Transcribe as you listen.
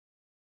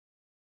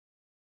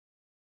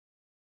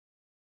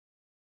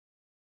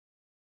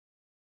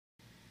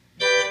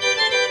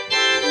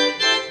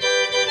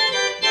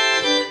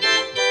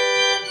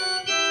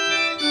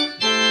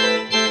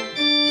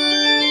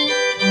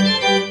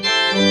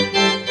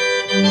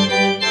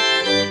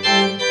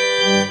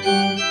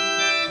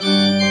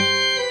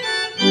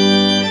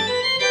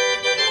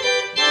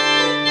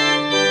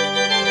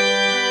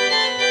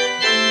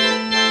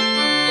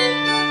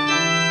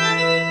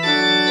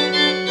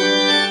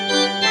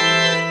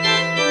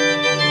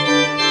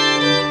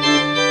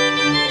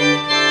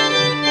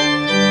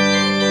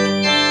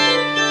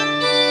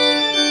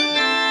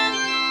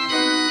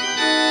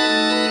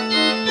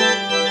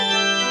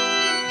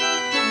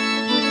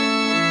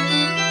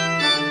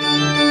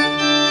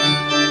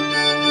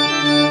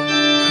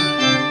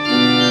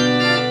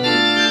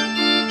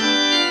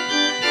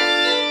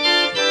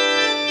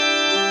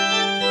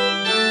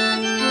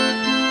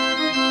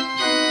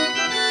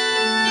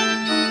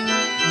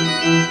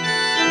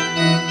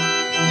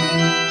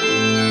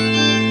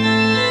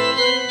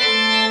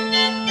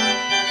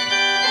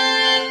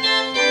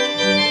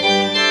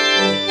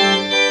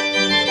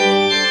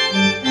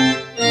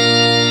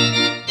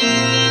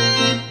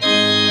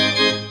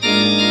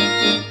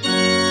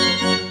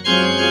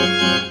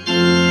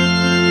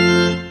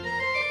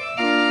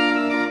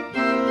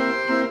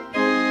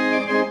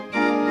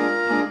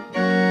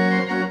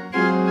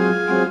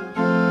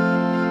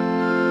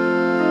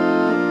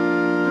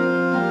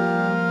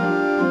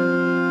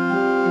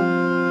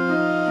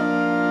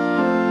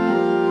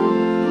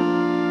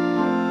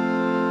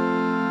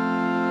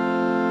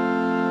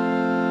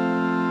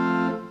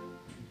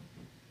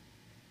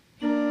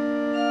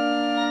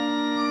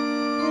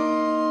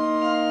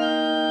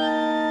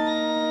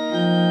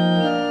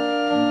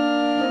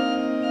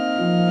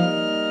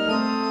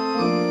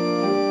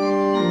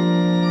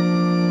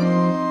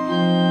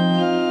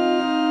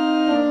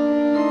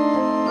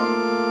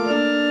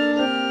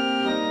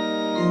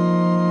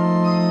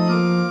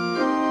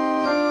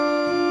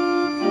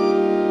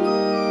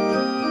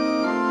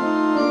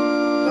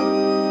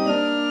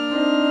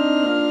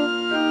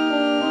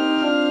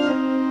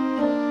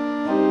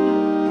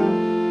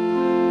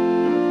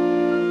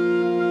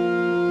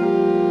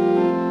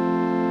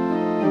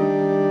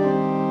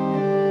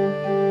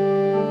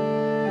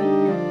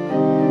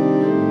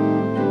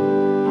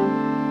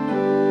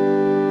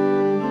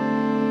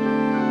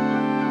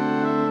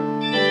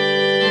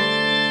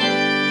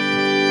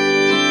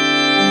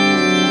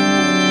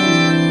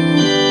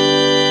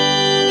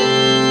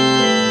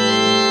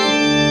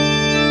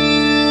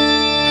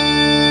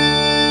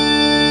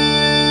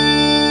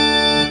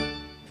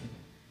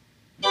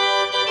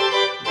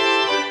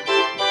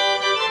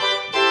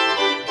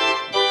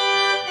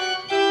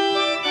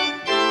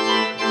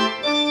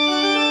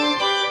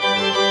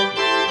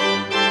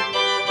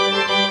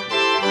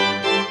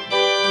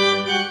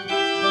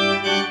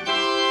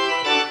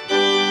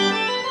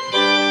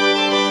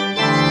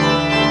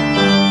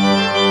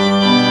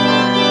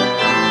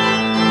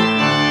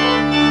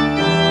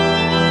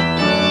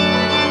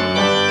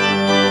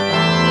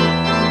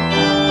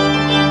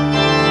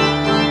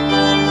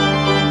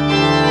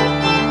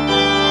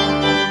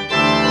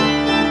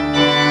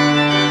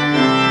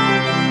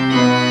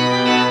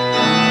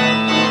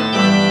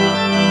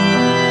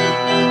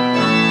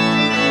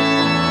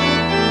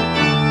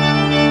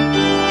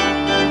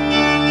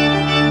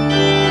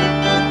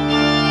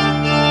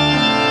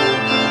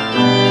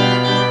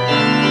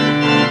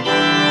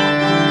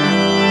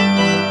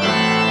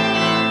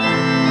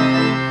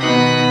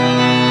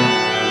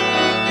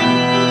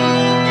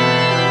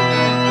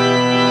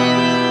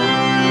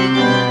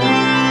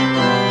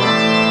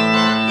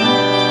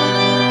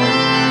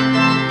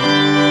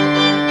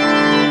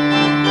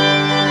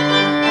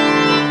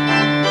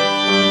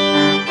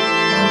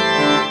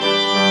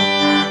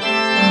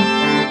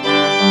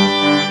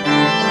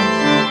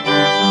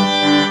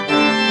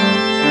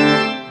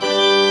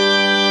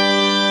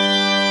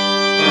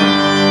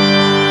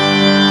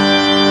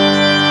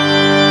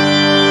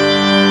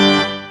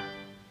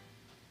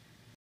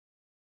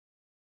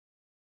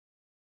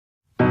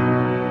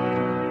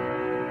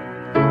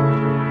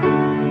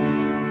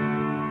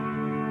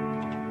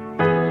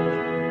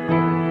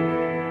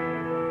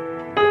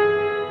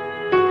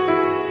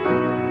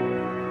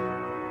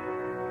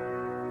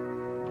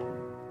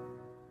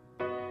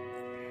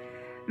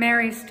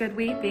Mary stood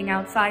weeping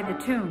outside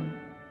the tomb.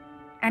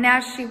 And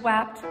as she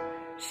wept,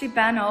 she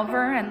bent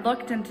over and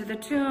looked into the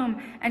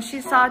tomb, and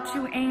she saw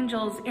two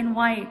angels in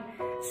white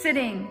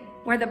sitting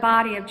where the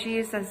body of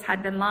Jesus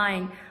had been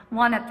lying,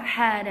 one at the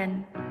head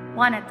and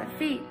one at the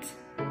feet.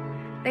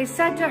 They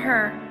said to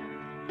her,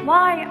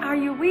 "Why are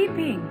you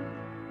weeping?"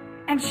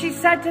 And she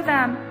said to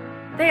them,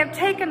 "They have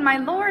taken my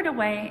Lord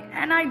away,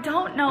 and I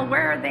don't know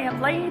where they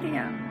have laid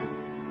him."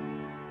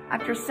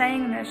 After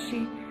saying this,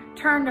 she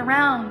turned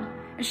around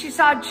and she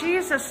saw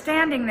Jesus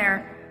standing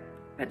there,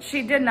 but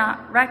she did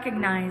not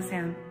recognize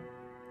him.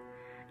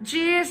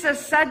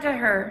 Jesus said to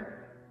her,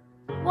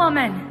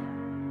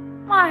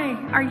 "Woman, why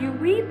are you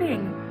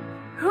weeping?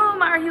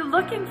 Whom are you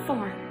looking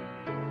for?"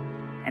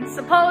 And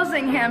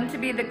supposing him to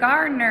be the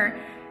gardener,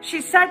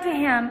 she said to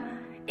him,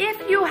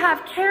 "If you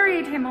have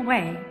carried him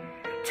away,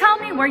 tell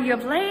me where you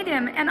have laid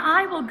him, and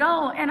I will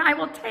go and I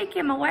will take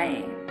him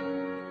away."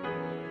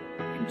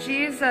 And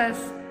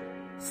Jesus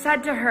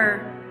said to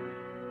her,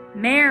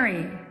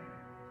 "Mary."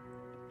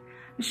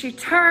 And she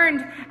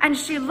turned and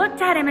she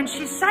looked at him and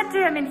she said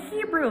to him in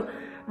Hebrew,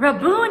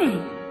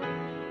 "Rabboni,"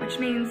 which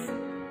means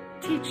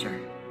teacher.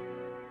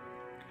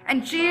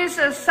 And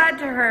Jesus said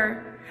to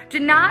her, "Do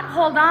not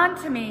hold on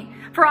to me,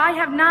 for I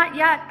have not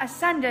yet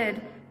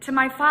ascended to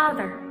my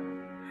Father.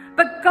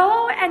 But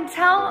go and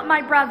tell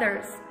my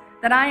brothers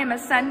that I am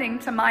ascending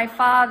to my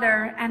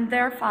Father and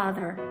their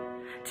Father,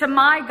 to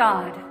my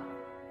God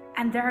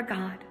and their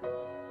God."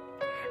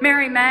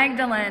 Mary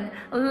Magdalene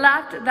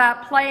left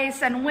that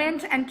place and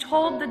went and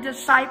told the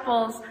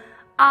disciples,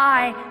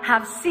 "I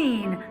have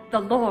seen the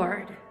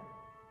Lord."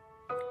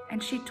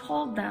 And she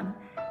told them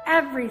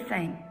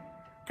everything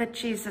that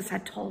Jesus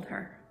had told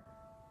her.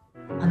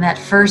 On that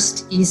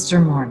first Easter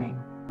morning,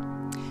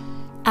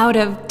 out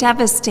of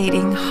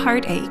devastating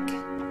heartache,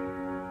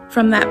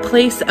 from that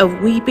place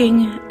of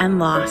weeping and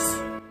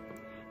loss,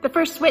 the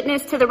first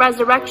witness to the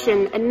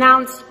resurrection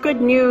announced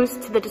good news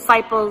to the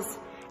disciples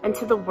and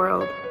to the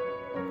world.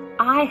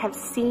 "I have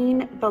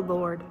seen the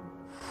Lord."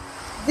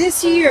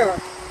 This year,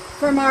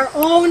 from our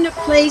own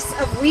place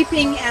of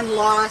weeping and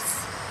loss,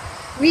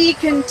 we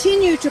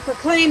continue to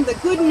proclaim the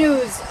good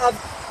news of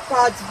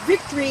God's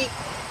victory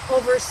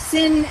over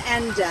sin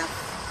and death.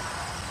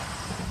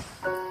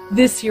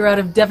 This year, out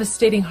of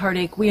devastating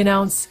heartache, we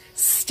announce,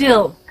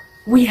 "Still,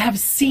 we have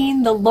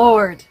seen the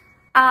Lord."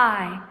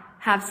 I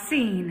have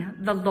seen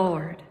the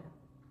Lord.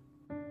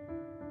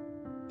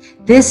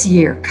 This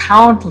year,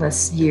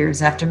 countless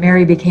years after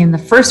Mary became the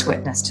first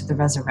witness to the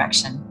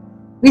resurrection,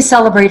 we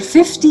celebrate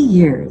 50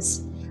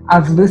 years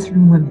of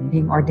Lutheran women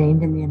being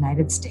ordained in the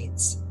United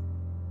States,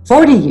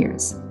 40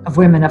 years of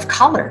women of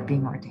color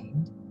being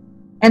ordained,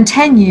 and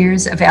 10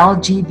 years of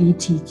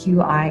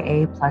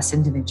LGBTQIA+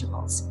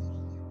 individuals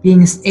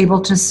being able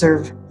to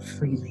serve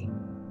freely.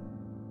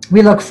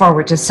 We look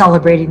forward to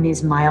celebrating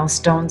these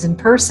milestones in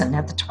person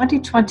at the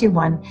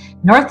 2021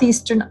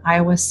 Northeastern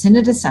Iowa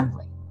Synod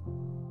Assembly.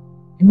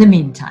 In the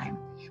meantime,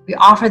 we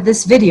offer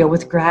this video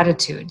with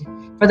gratitude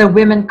for the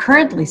women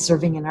currently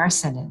serving in our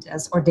synod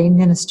as ordained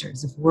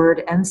ministers of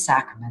word and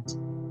sacrament,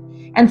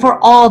 and for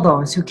all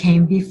those who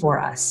came before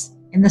us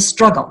in the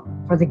struggle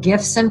for the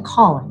gifts and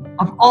calling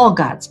of all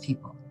God's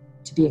people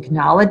to be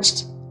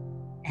acknowledged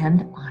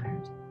and honored.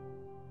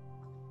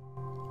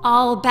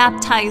 All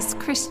baptized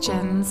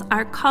Christians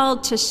are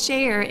called to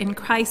share in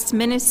Christ's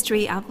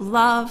ministry of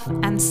love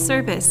and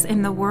service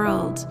in the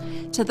world,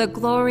 to the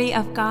glory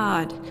of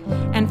God,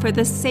 and for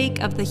the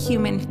sake of the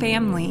human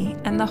family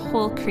and the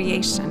whole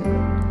creation.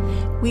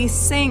 We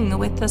sing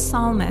with the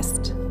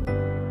psalmist,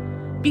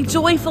 "Be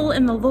joyful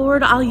in the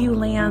Lord, all you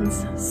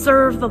lands.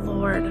 Serve the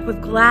Lord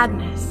with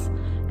gladness,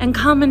 and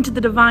come into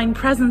the divine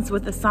presence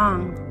with a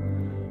song.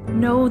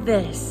 Know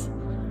this,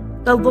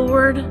 the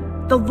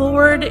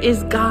Lord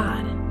is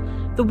God,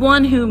 the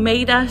one who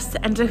made us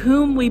and to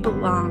whom we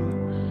belong.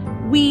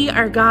 We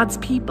are God's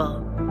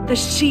people, the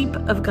sheep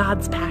of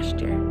God's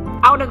pasture."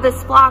 Out of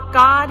this flock,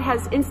 God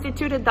has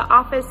instituted the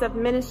office of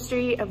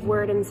ministry of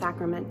word and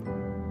sacrament.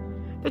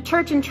 The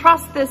church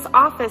entrusts this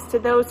office to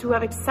those who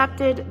have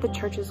accepted the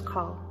church's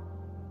call.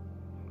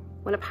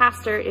 When a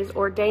pastor is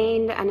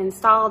ordained and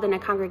installed in a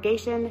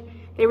congregation,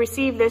 they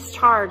receive this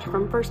charge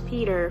from 1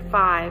 Peter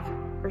 5,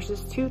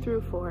 verses 2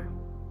 through 4.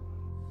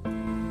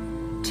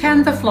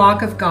 Tend the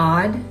flock of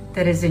God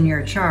that is in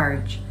your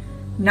charge,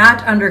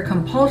 not under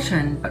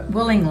compulsion, but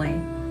willingly,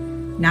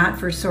 not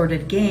for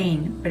sordid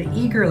gain, but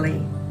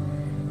eagerly.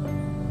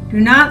 Do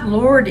not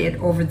lord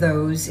it over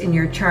those in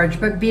your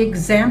charge, but be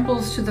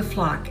examples to the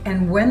flock.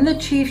 And when the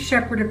chief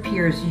shepherd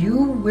appears, you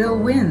will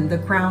win the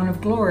crown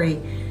of glory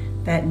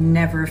that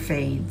never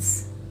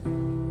fades.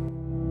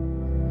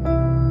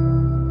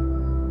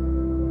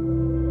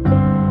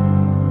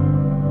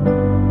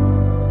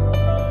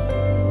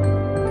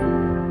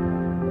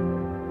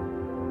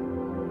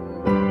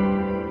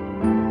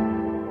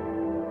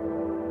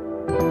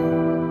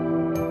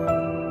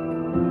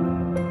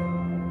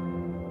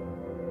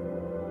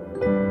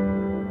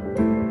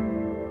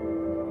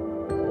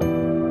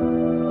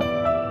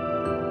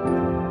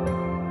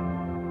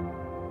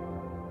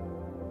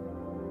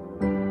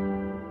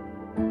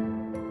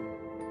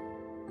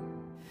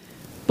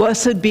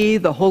 Blessed be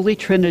the Holy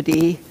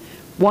Trinity,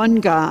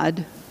 one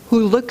God,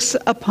 who looks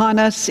upon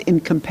us in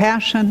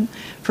compassion,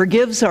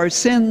 forgives our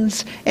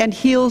sins, and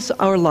heals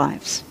our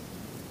lives.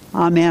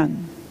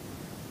 Amen.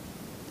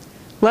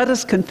 Let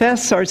us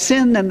confess our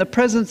sin in the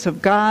presence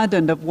of God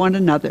and of one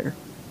another.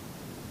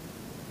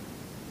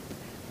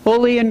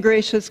 Holy and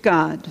gracious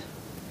God,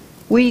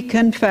 we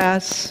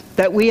confess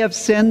that we have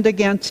sinned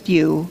against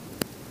you.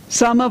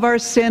 Some of our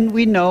sin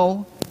we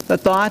know, the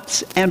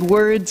thoughts and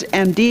words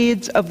and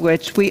deeds of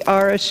which we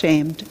are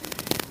ashamed,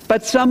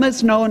 but some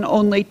is known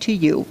only to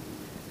you.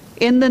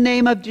 In the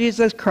name of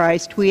Jesus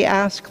Christ, we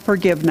ask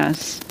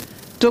forgiveness.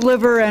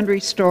 Deliver and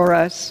restore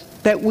us,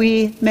 that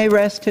we may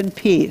rest in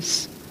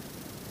peace.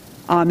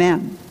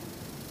 Amen.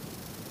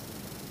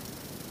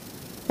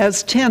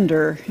 As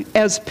tender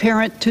as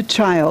parent to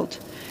child,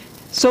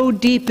 so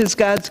deep is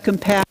God's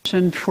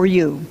compassion for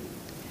you.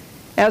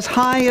 As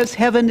high as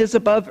heaven is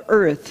above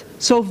earth,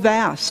 so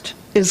vast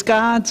is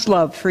God's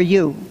love for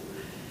you.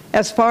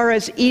 As far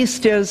as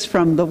east is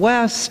from the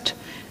west,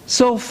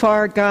 so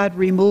far God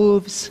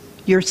removes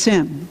your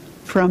sin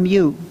from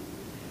you,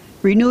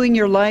 renewing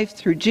your life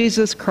through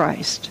Jesus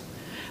Christ.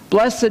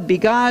 Blessed be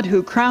God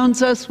who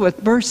crowns us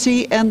with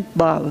mercy and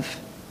love.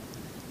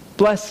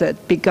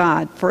 Blessed be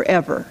God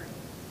forever.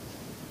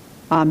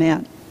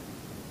 Amen.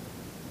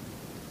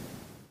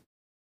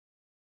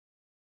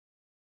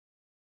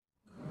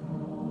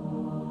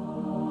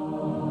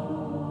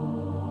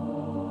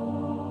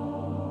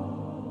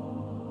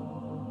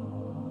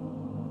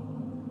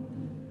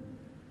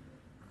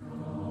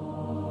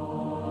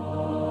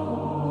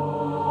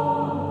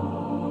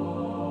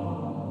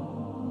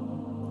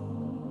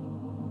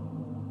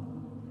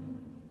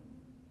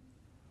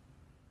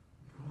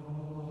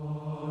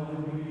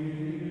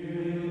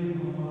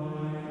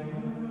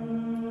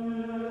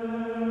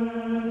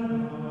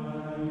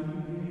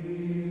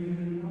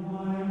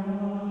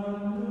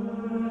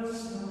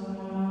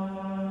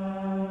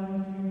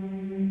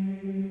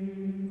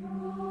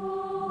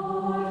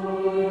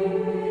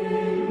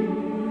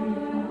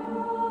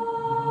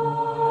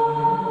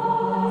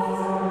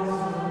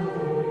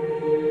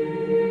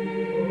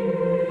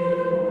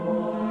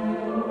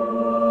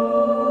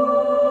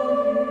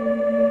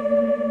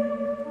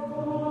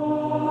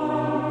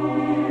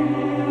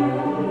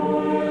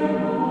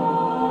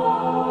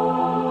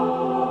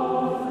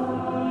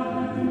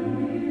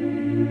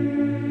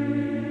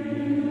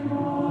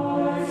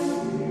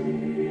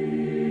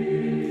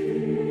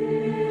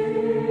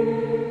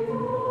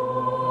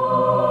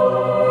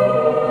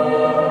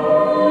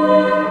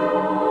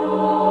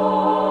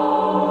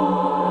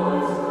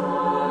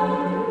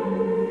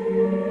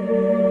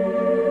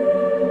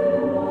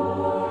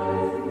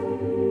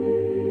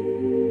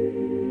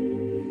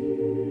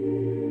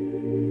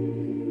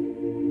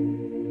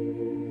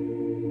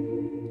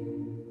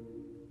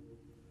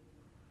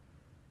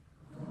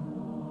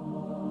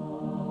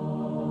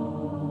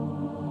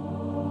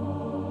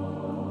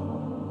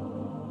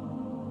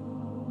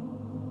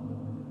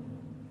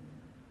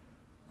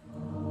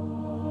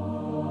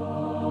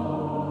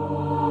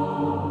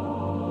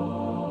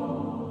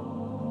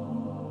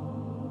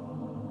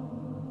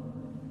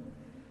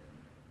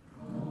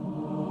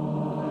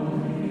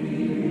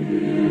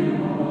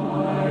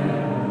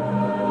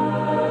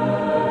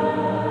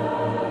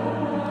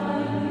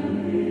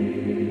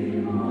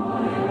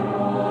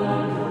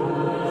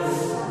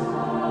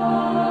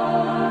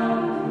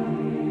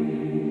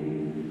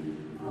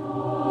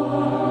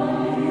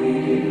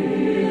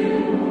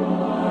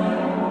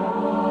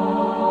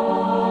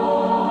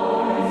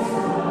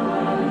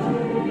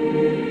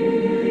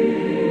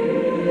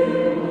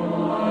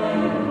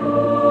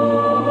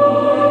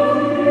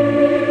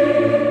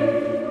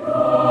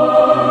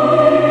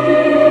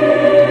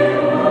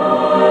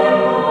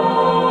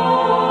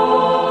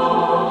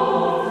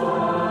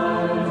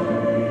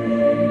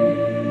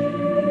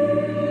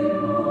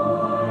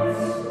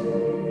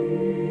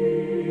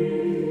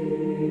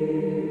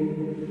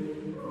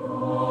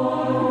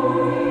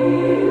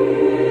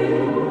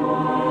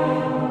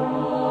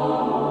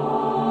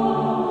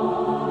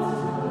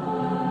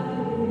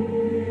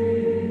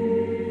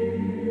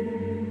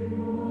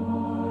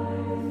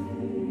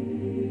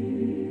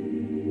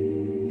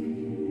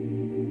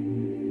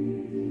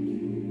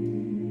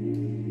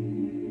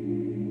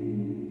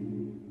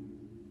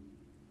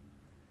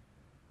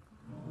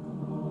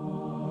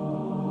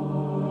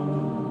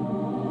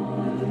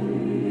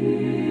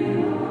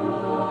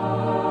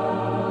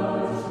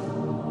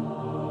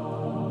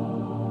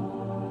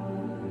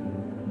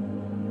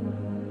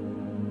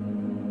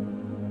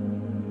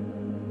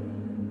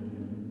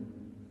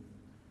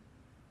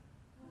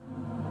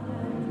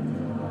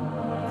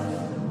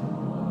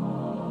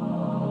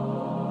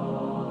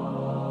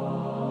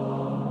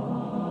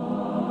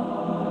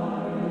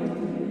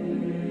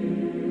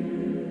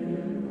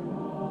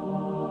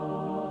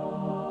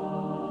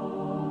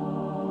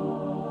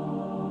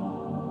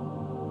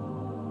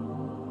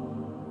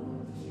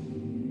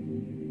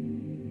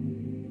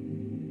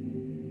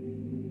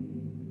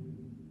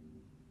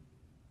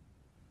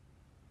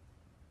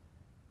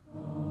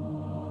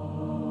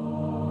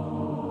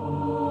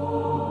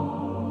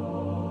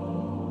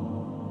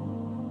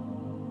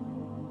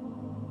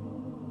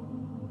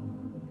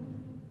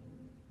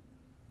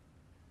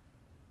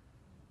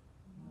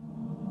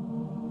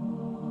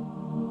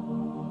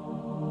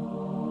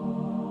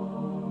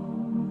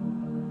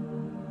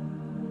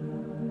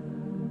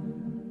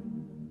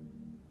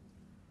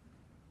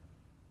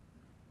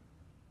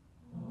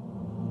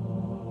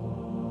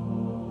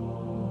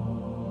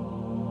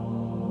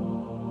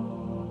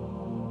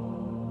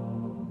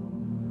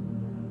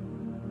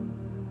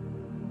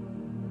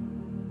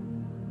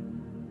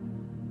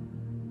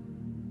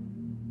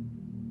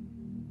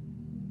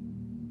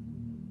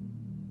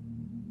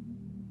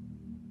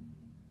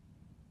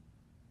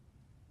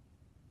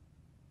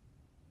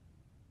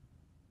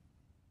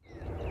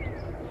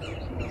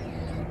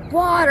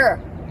 Water,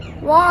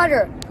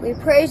 water, we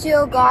praise you,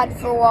 O God,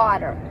 for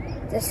water.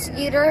 The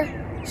cedar,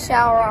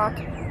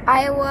 shellrock,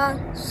 Iowa,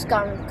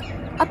 skunk,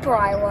 Upper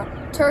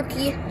Iowa,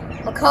 turkey,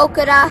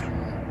 Maquoketa,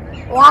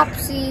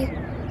 Wapsie,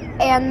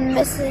 and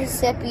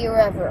Mississippi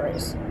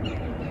rivers.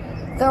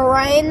 The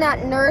rain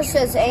that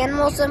nourishes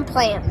animals and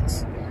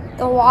plants.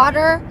 The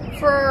water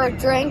for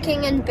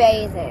drinking and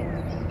bathing.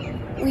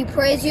 We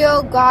praise you,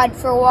 O God,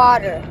 for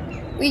water.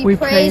 We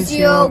praise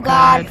you, O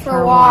God,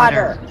 for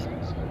water.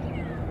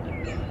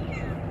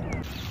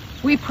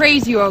 We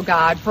praise you, O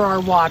God, for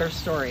our water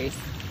stories.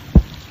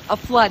 A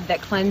flood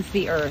that cleansed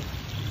the earth.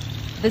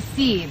 The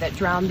sea that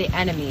drowned the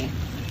enemy.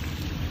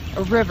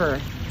 A river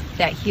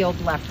that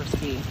healed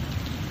leprosy.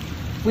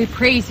 We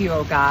praise you,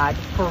 O God,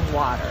 for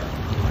water.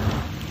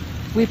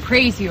 We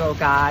praise you, O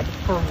God,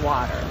 for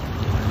water.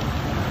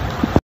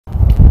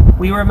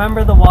 We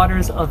remember the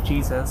waters of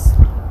Jesus,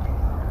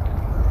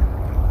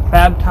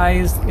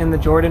 baptized in the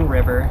Jordan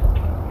River,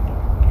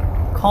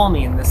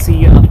 calming the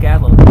Sea of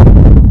Galilee,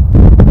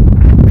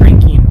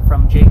 drinking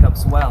from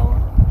Jacob's well,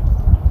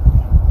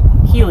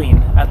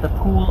 healing at the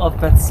pool of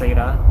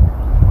Bethsaida,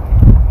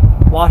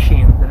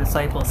 washing the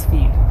disciples'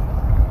 feet.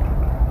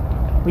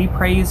 We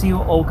praise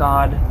you, O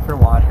God, for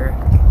water.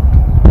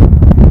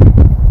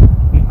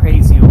 We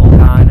praise you, O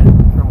God,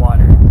 for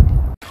water.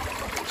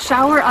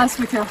 Shower us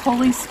with your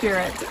Holy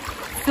Spirit.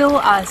 Fill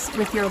us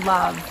with your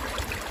love.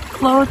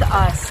 Clothe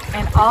us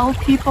and all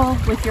people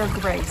with your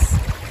grace.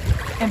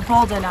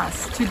 Embolden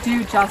us to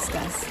do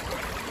justice.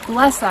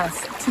 Bless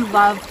us to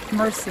love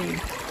mercy.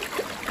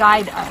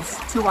 Guide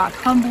us to walk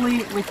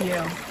humbly with you.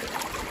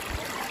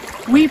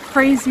 We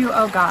praise you,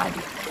 O God,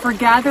 for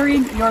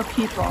gathering your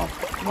people,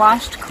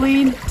 washed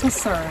clean to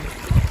serve.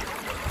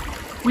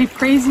 We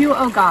praise you,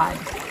 O God,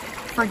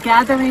 for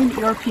gathering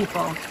your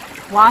people,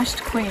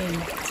 washed clean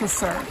to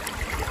serve.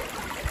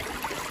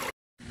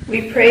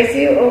 We praise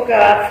you, O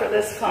God, for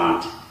this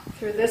font.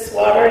 Through this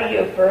water you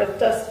have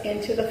birthed us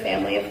into the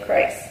family of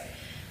Christ,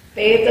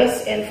 bathed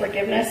us in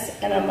forgiveness,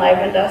 and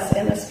enlivened us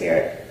in the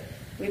Spirit.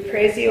 We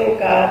praise you, O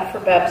God, for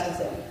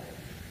baptism.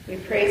 We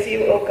praise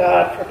you, O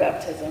God, for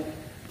baptism.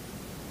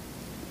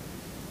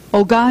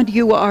 O God,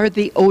 you are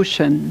the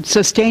ocean,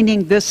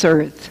 sustaining this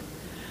earth.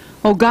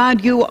 O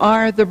God, you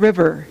are the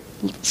river,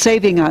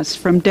 saving us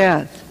from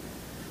death.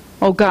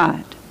 O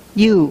God,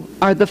 you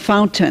are the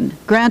fountain,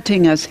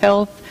 granting us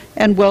health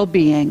and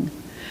well-being.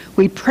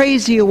 We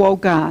praise you, O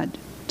God,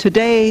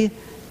 today,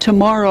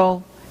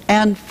 tomorrow,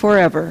 and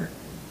forever.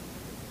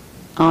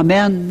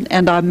 Amen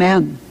and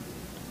amen.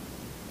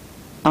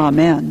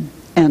 Amen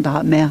and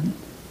amen.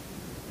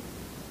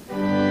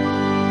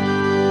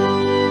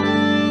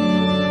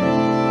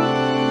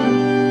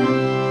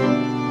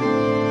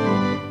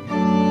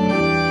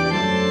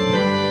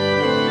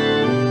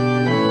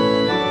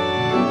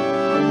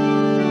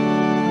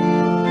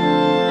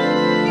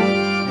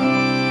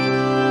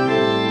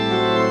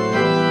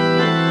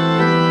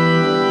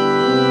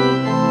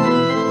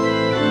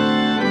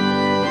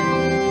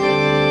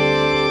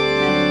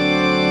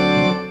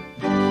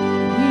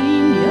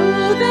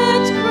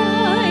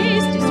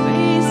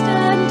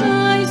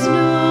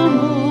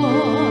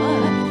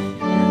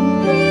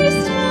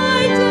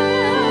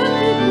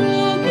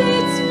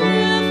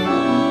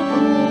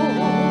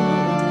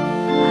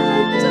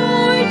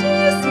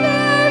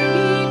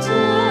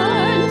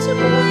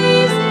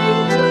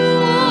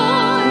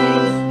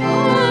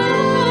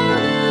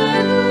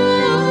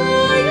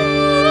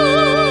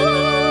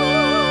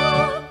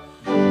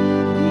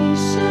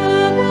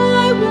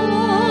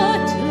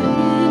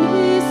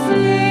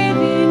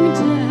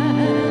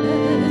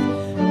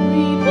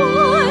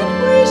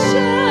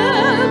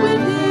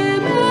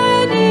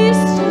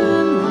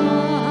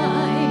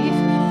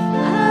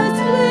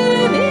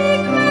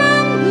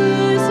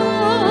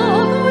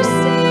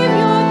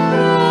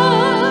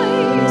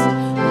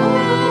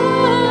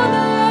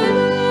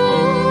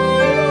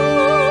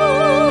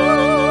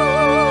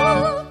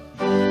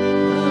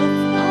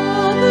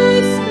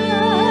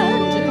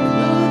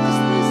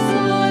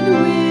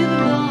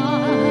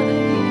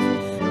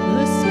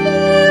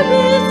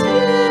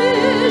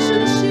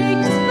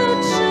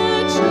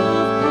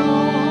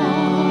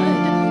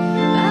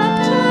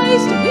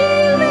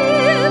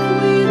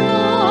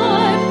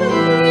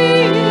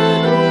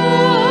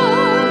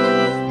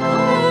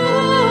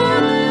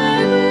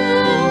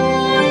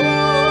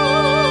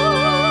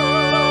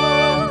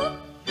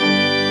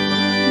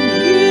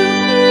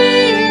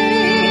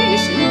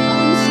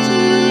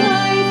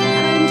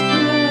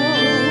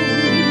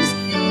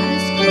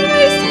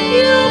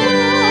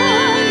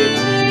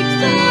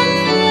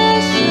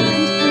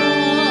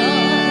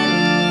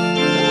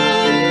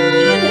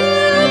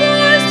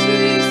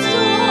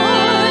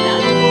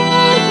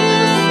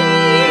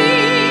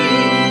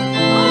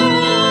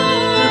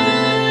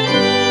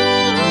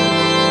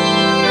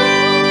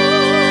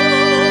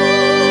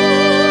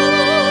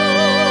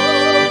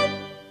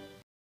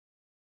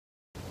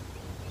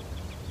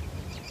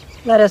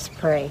 Let us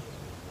pray.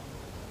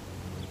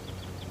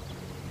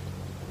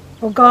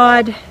 O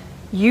God,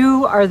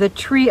 you are the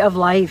tree of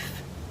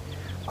life.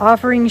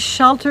 offering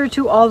shelter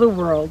to all the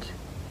world.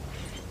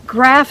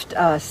 Graft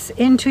us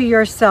into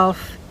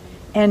yourself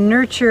and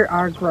nurture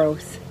our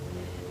growth,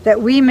 that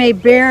we may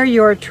bear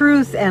your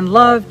truth and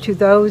love to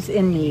those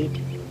in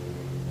need.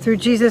 Through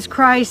Jesus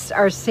Christ,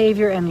 our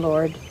Savior and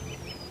Lord.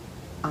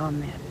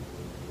 Amen.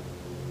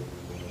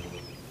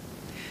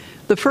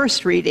 The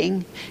first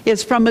reading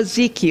is from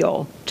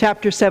Ezekiel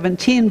chapter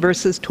 17,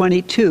 verses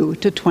 22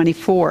 to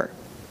 24.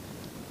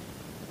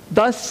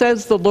 Thus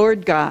says the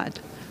Lord God,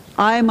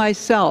 I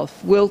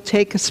myself will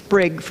take a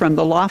sprig from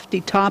the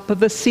lofty top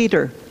of a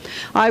cedar.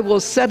 I will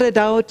set it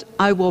out,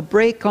 I will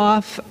break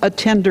off a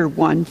tender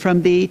one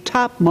from the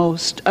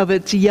topmost of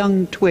its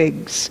young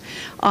twigs.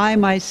 I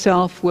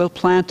myself will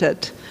plant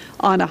it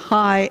on a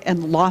high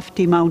and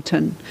lofty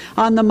mountain.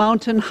 On the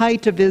mountain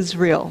height of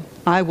Israel,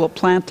 I will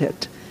plant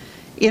it,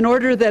 in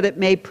order that it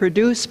may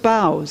produce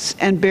boughs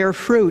and bear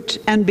fruit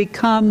and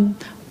become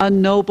a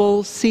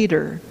noble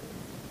cedar.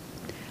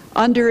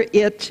 Under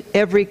it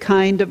every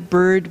kind of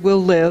bird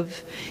will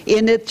live.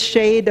 In its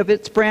shade of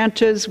its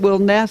branches will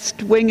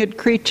nest winged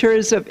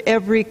creatures of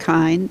every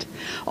kind.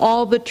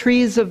 All the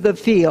trees of the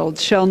field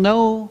shall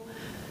know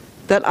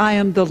that I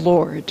am the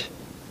Lord.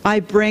 I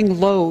bring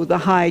low the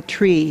high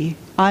tree.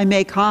 I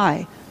make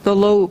high the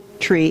low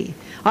tree.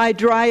 I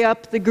dry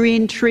up the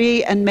green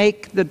tree and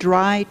make the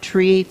dry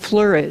tree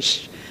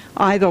flourish.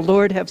 I, the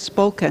Lord, have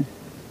spoken.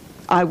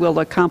 I will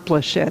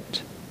accomplish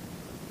it.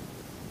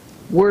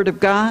 Word of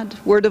God,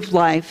 word of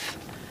life.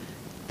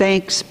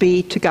 Thanks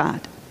be to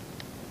God.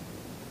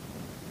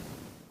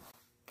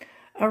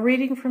 A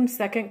reading from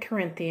 2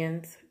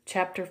 Corinthians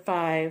chapter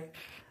 5,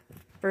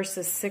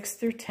 verses 6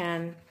 through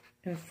 10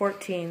 and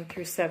 14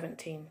 through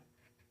 17.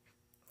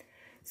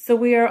 So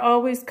we are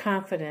always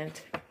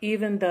confident,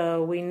 even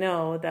though we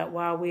know that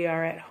while we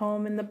are at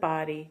home in the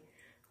body,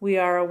 we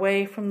are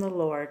away from the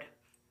Lord.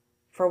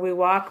 For we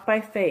walk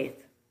by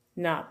faith,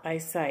 not by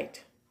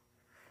sight.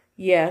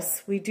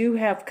 Yes, we do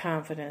have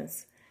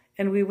confidence,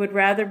 and we would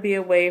rather be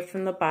away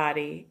from the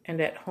body and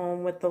at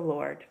home with the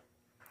Lord.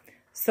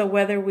 So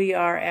whether we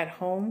are at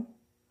home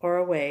or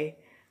away,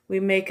 we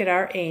make it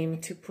our aim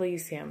to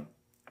please Him.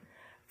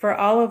 For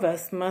all of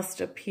us must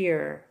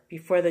appear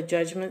before the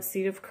judgment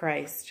seat of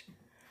Christ,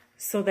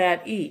 so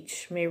that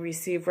each may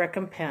receive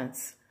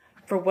recompense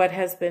for what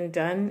has been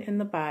done in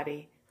the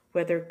body,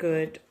 whether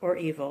good or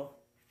evil.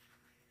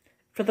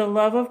 For the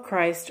love of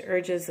Christ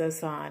urges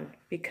us on,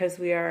 because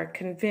we are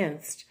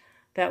convinced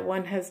that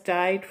one has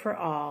died for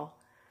all,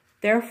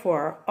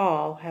 therefore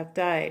all have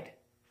died.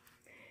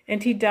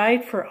 And He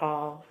died for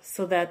all,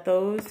 so that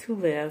those who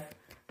live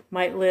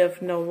might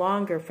live no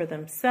longer for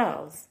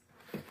themselves,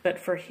 but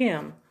for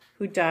Him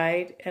who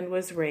died and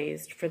was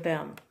raised for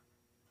them.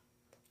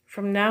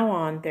 From now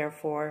on,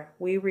 therefore,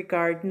 we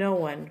regard no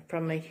one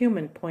from a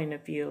human point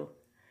of view.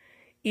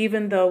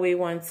 Even though we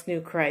once knew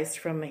Christ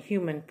from a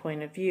human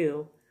point of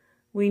view,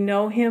 we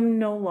know Him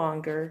no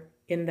longer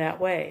in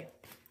that way.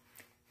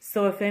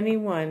 So if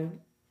anyone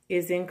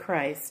is in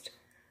Christ,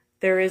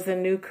 there is a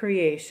new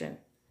creation.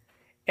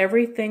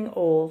 Everything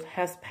old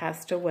has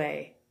passed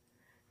away.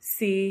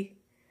 See,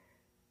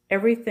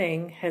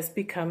 everything has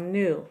become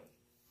new.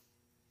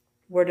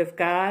 Word of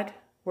God,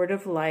 word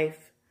of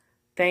life,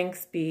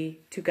 thanks be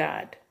to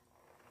God.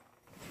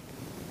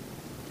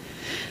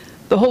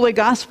 The Holy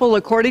Gospel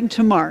according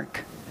to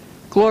Mark.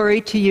 Glory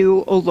to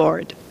you, O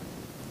Lord.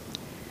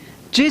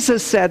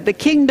 Jesus said, the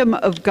kingdom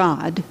of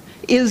God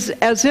is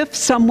as if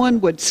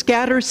someone would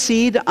scatter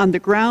seed on the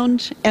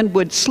ground and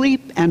would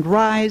sleep and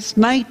rise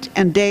night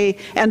and day,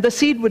 and the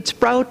seed would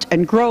sprout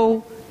and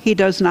grow, he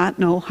does not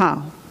know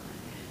how.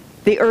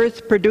 The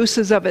earth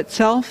produces of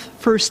itself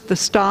first the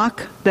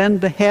stalk, then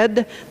the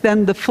head,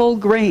 then the full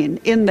grain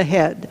in the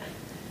head.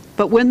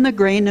 But when the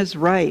grain is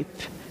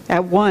ripe,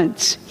 at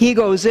once he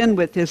goes in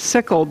with his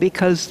sickle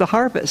because the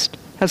harvest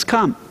has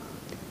come.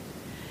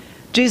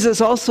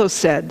 Jesus also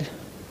said,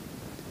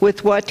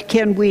 with what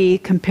can we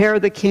compare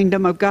the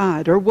kingdom of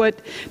God? Or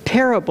what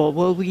parable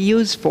will we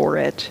use for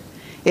it?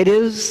 It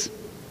is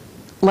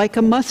like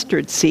a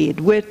mustard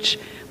seed, which,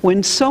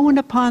 when sown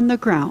upon the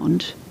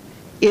ground,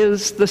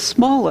 is the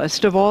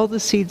smallest of all the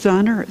seeds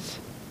on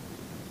earth.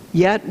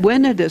 Yet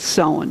when it is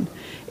sown,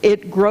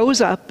 it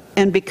grows up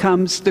and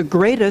becomes the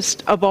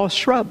greatest of all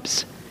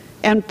shrubs,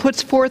 and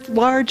puts forth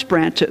large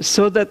branches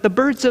so that the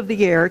birds of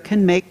the air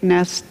can make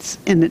nests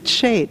in its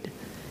shade.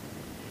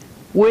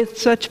 With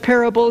such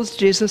parables,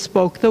 Jesus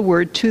spoke the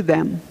word to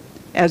them,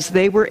 as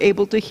they were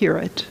able to hear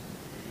it.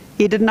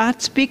 He did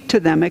not speak to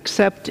them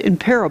except in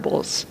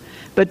parables,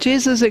 but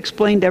Jesus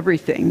explained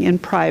everything in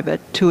private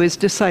to his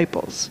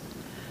disciples.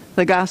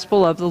 The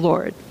Gospel of the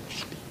Lord.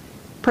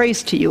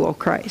 Praise to you, O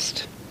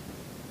Christ.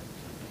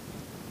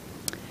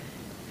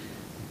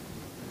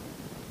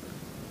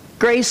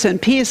 Grace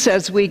and peace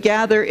as we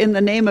gather in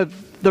the name of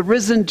the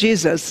risen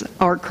Jesus,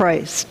 our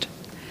Christ.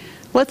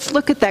 Let's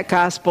look at that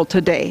gospel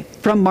today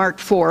from Mark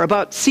 4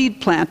 about seed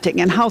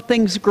planting and how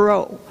things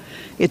grow.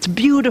 It's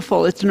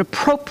beautiful. It's an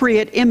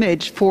appropriate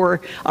image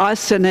for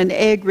us in an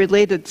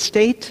ag-related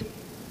state.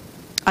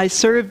 I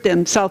served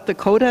in South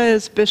Dakota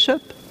as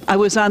bishop, I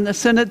was on the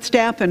Synod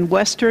staff in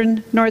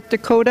western North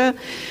Dakota.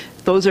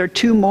 Those are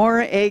 2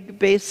 more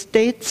egg-based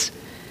states.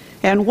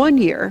 And one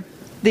year,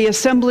 the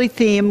assembly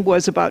theme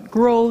was about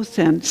growth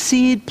and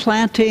seed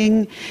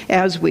planting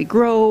as we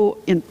grow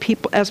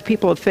as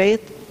people of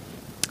faith.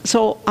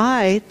 So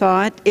I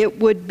thought it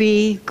would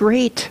be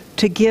great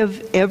to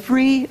give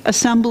every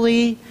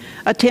assembly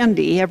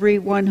attendee,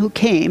 everyone who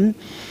came,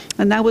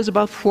 and that was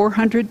about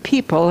 400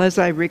 people, as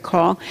I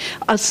recall,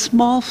 a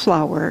small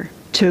flower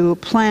to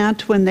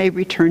plant when they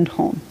returned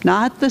home.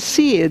 Not the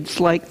seeds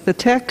like the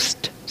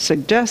text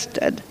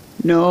suggested.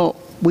 No,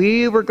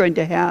 we were going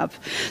to have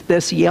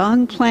this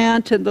young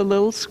plant in the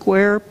little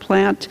square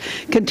plant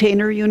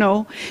container, you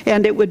know,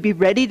 and it would be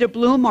ready to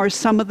bloom, or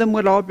some of them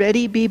would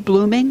already be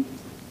blooming.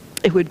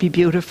 It would be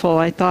beautiful.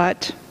 I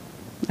thought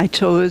I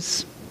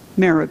chose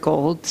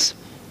marigolds.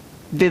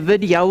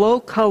 Vivid yellow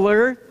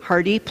color,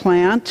 hardy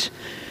plant.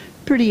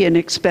 Pretty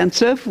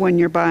inexpensive when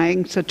you're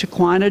buying such a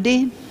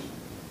quantity.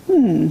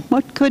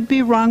 What could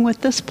be wrong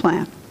with this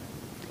plant?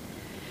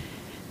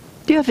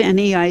 Do you have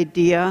any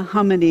idea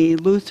how many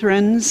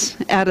Lutherans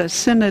at a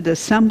Synod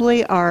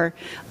assembly are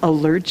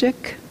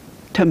allergic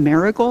to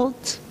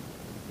marigolds?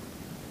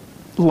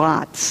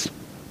 Lots.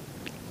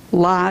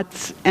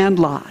 Lots and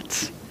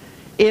lots.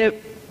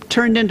 It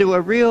turned into a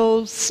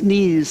real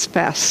sneeze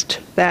fest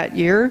that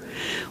year.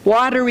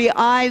 Watery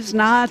eyes,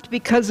 not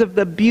because of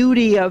the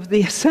beauty of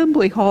the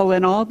assembly hall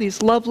and all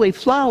these lovely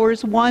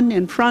flowers, one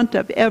in front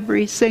of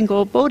every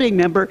single voting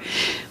member.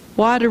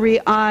 Watery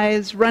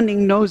eyes,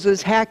 running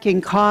noses,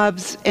 hacking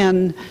coughs,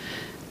 and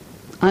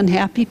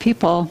unhappy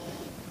people.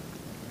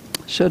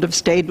 Should have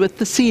stayed with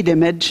the seed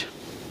image,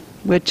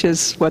 which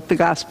is what the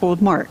Gospel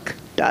of Mark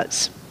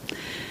does.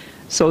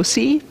 So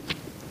see,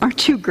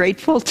 aren't you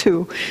grateful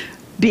to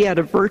be at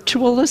a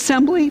virtual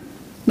assembly?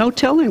 No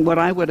telling what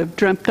I would have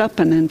dreamt up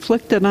and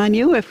inflicted on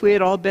you if we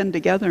had all been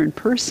together in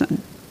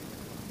person.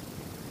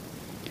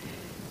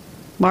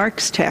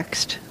 Mark's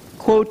text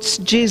quotes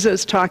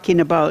Jesus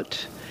talking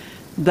about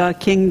the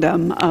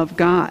kingdom of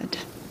God.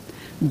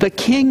 The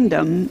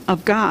kingdom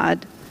of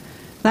God,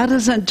 that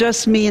doesn't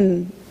just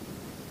mean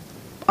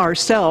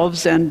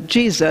ourselves and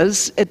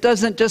Jesus. It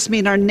doesn't just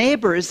mean our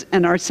neighbors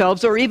and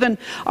ourselves, or even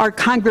our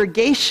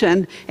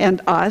congregation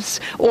and us,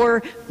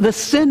 or the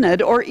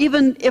Synod, or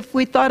even if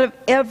we thought of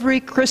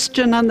every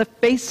Christian on the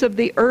face of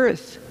the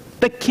earth.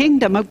 The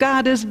kingdom of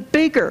God is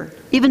bigger,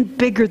 even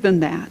bigger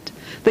than that.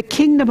 The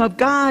kingdom of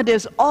God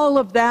is all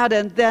of that,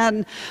 and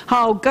then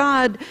how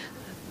God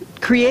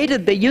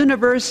created the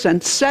universe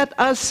and set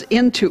us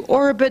into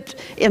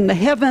orbit in the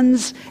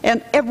heavens,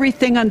 and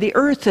everything on the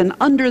earth and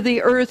under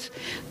the earth,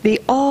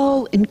 the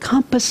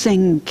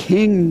all-encompassing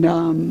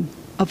kingdom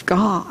of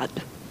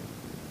God.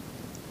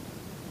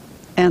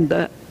 And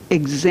the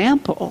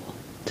example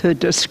to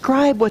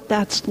describe what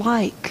that's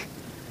like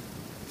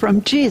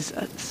from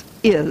Jesus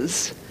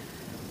is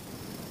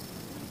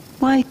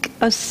like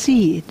a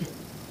seed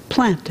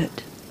planted,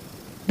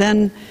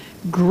 then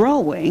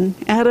growing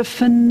at a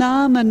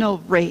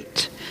phenomenal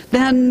rate,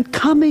 then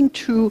coming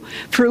to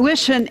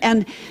fruition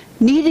and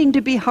needing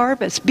to be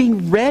harvested,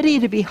 being ready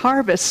to be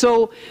harvested.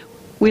 So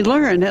we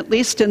learn, at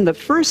least in the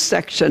first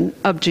section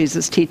of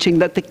Jesus' teaching,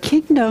 that the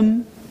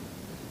kingdom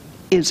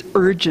is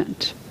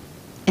urgent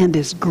and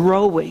is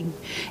growing,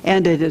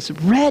 and it is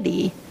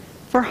ready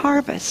for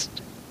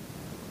harvest.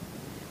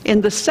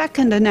 In the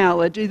second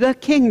analogy, the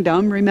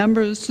kingdom,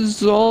 remember this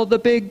is all the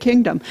big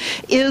kingdom,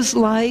 is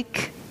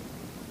like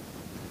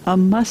a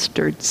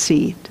mustard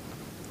seed,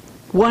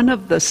 one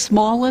of the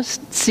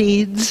smallest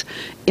seeds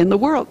in the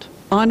world,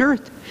 on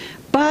earth.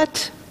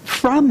 But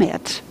from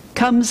it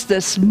comes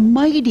this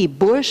mighty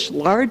bush,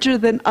 larger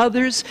than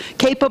others,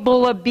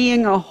 capable of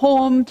being a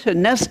home to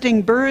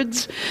nesting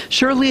birds.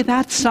 Surely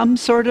that's some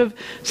sort of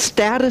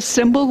status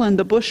symbol in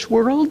the bush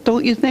world,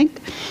 don't you think?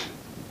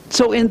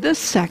 So in this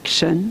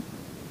section,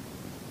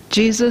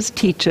 Jesus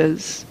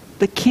teaches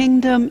the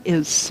kingdom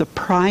is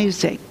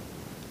surprising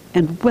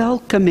and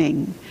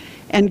welcoming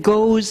and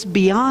goes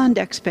beyond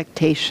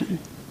expectation.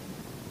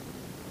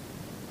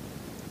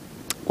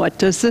 What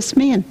does this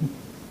mean?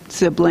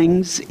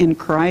 Siblings in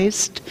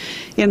Christ,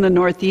 in the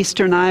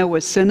Northeastern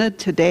Iowa Synod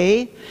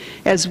today,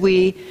 as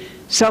we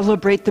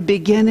celebrate the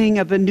beginning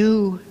of a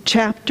new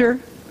chapter,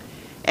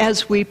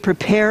 as we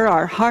prepare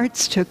our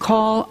hearts to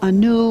call a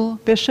new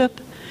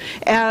bishop,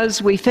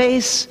 as we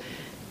face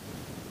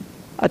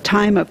a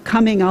time of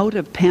coming out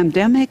of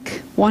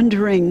pandemic,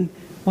 wondering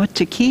what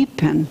to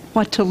keep and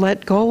what to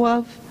let go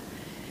of,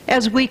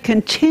 as we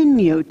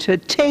continue to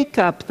take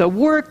up the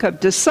work of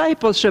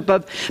discipleship,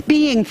 of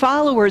being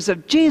followers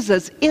of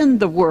Jesus in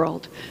the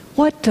world,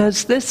 what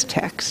does this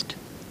text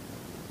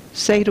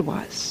say to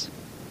us,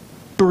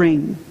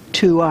 bring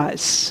to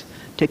us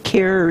to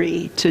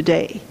carry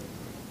today?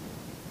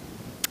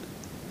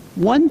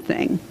 One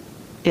thing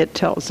it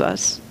tells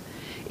us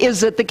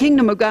is that the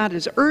kingdom of God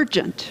is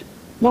urgent.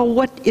 Well,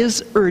 what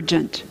is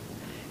urgent?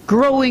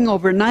 Growing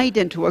overnight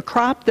into a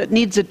crop that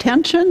needs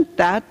attention?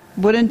 That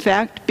would in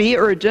fact be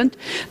urgent,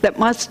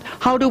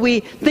 how do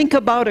we think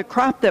about a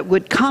crop that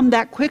would come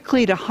that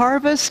quickly to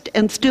harvest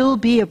and still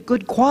be of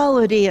good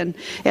quality and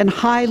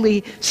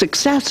highly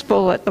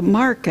successful at the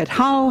market?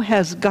 How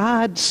has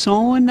God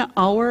sown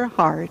our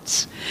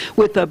hearts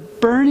with a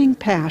burning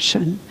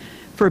passion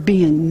for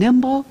being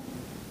nimble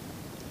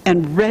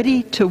and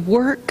ready to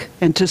work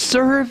and to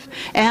serve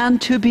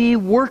and to be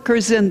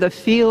workers in the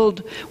field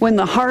when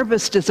the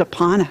harvest is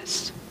upon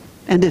us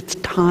and it's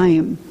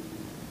time?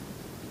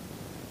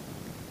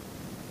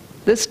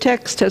 This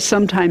text has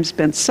sometimes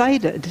been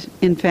cited,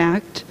 in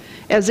fact,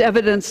 as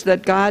evidence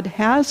that God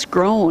has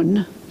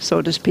grown,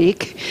 so to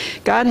speak.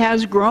 God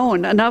has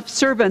grown enough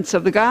servants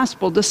of the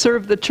gospel to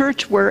serve the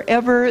church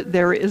wherever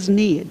there is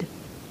need.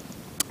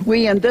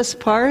 We in this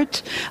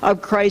part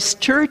of Christ's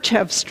church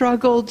have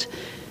struggled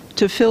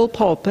to fill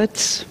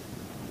pulpits,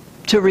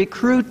 to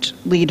recruit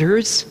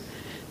leaders,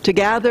 to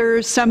gather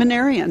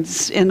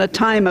seminarians in a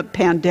time of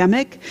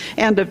pandemic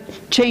and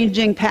of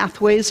changing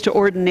pathways to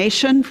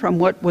ordination from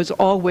what was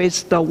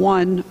always the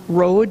one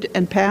road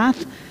and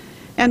path.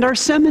 And our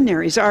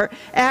seminaries are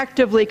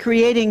actively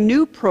creating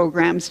new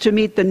programs to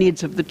meet the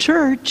needs of the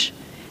church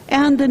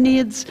and the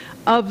needs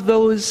of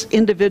those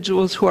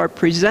individuals who are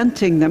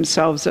presenting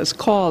themselves as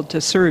called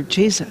to serve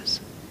Jesus.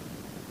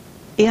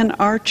 In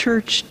our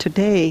church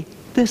today,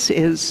 this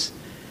is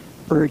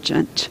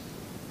urgent.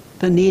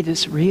 The need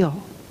is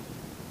real.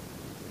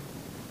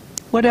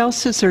 What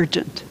else is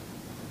urgent?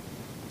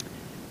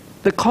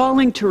 The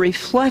calling to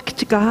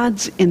reflect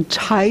God's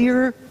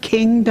entire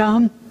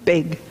kingdom,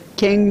 big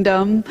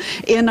kingdom,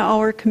 in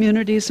our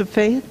communities of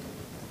faith.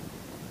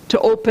 To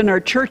open our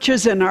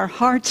churches and our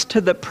hearts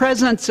to the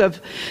presence of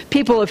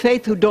people of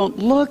faith who don't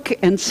look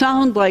and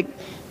sound like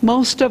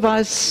most of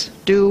us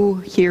do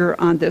here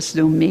on this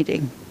Zoom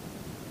meeting.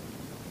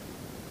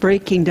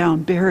 Breaking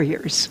down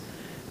barriers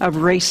of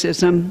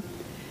racism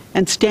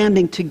and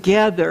standing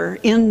together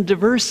in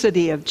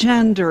diversity of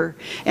gender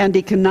and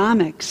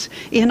economics.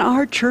 In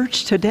our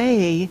church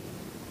today,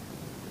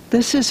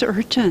 this is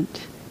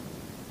urgent.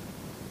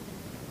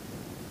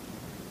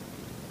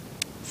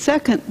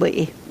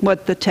 Secondly,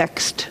 what the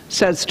text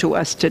says to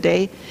us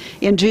today,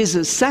 in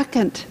Jesus'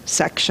 second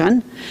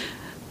section,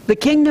 the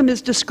kingdom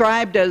is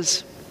described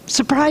as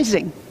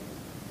surprising,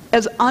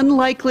 as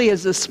unlikely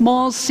as a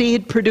small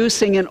seed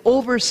producing an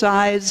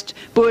oversized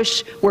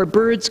bush where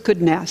birds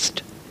could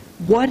nest.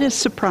 What is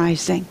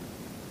surprising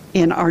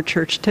in our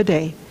church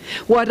today?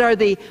 What are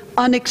the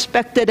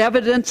unexpected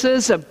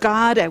evidences of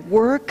God at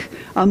work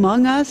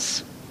among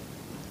us?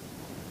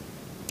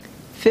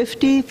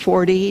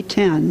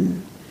 50-40-10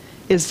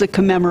 is the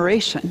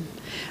commemoration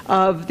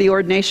of the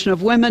ordination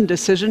of women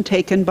decision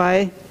taken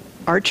by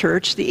our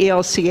church, the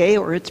ELCA,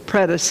 or its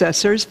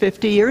predecessors,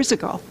 50 years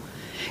ago.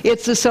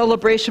 It's a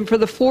celebration for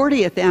the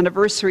 40th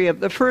anniversary of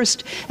the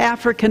first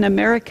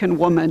African-American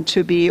woman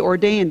to be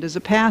ordained as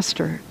a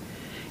pastor.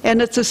 And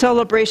it's a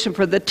celebration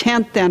for the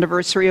 10th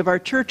anniversary of our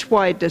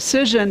church-wide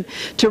decision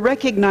to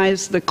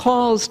recognize the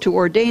calls to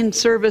ordained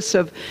service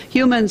of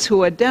humans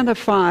who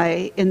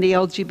identify in the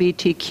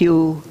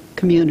LGBTQ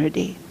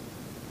community.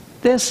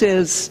 This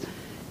is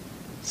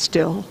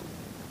still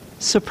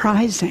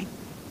surprising.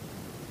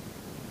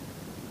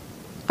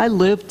 I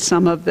lived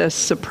some of this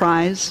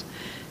surprise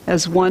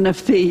as one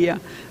of the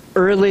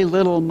early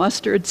little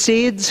mustard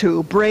seeds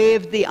who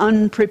braved the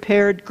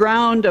unprepared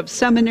ground of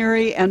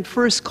seminary and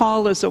first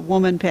call as a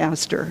woman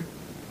pastor.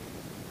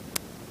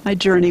 My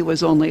journey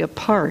was only a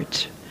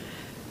part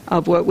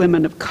of what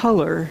women of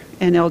color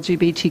and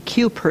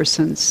LGBTQ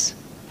persons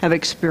have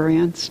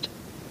experienced.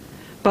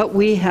 But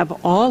we have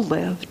all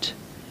lived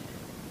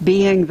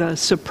being the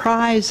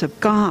surprise of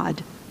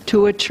God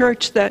to a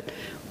church that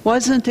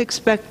wasn't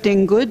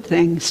expecting good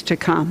things to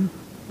come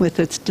with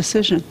its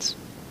decisions.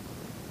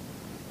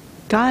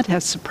 God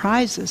has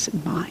surprises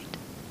in mind.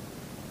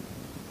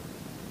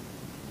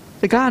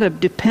 The God of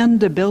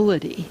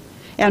dependability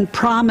and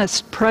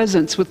promised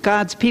presence with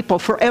God's people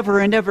forever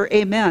and ever,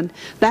 amen.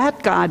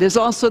 That God is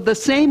also the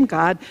same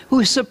God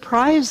who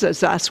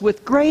surprises us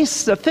with grace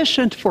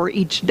sufficient for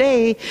each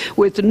day,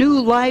 with new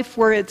life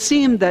where it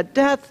seemed that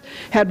death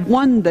had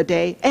won the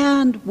day,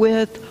 and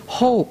with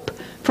hope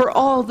for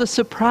all the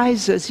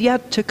surprises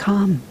yet to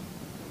come.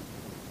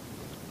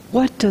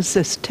 What does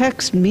this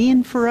text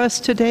mean for us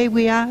today,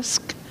 we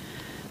ask?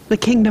 The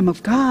kingdom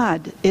of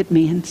God, it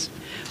means.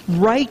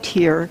 Right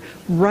here,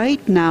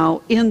 right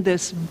now, in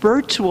this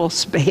virtual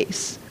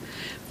space,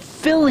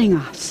 filling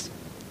us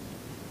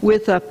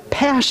with a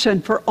passion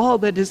for all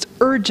that is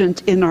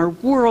urgent in our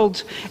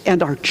world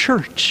and our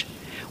church,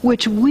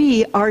 which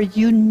we are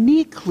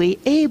uniquely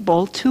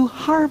able to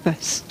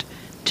harvest,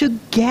 to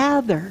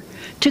gather,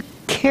 to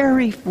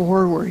carry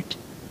forward.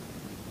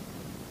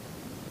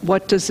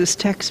 What does this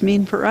text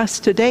mean for us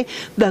today?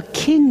 The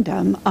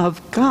kingdom of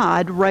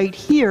God right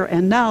here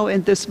and now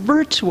in this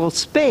virtual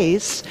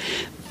space,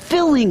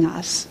 filling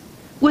us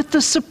with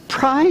the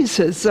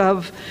surprises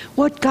of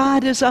what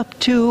God is up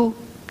to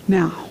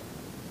now.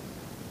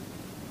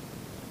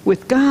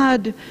 With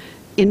God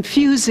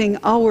infusing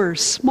our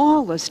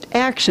smallest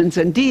actions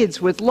and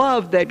deeds with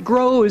love that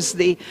grows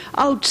the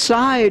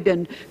outside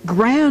and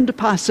grand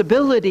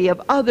possibility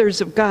of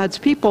others of God's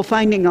people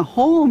finding a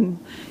home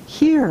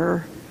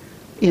here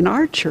in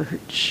our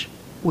church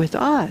with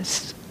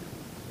us.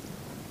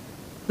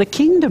 The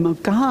kingdom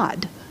of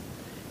God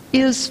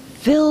is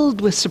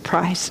filled with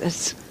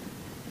surprises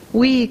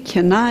we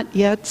cannot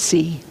yet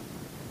see,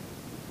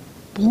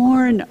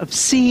 born of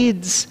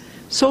seeds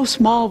so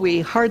small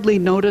we hardly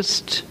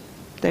noticed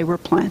they were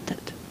planted.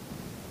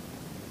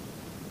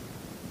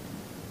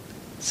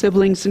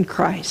 Siblings in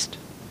Christ,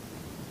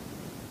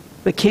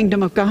 the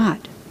kingdom of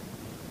God,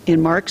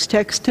 in Mark's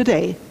text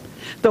today,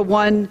 the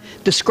one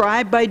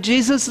described by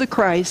Jesus the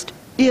Christ,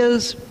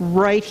 is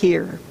right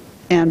here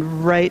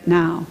and right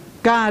now.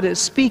 God is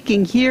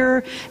speaking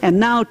here and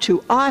now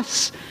to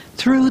us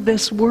through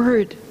this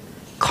word,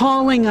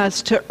 calling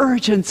us to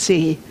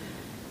urgency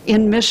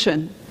in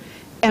mission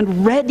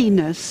and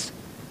readiness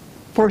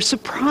for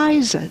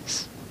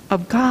surprises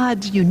of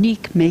God's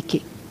unique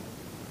making.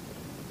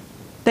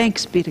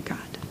 Thanks be to God.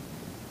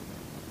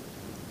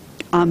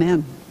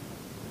 Amen.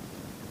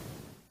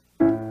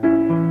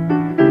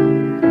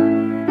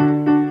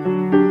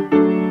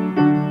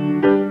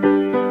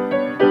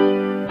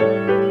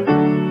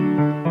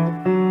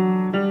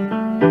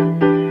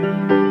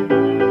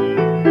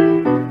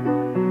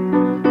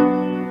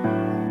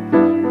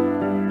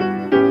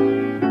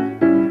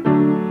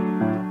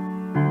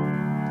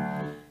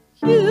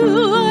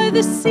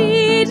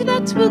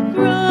 That will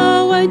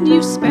grow and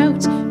you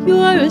sprout.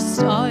 You're a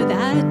star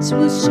that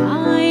will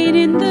shine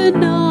in the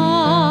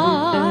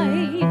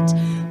night.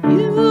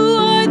 You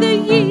are the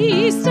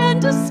yeast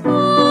and a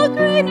small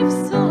grain of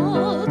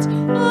salt,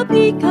 a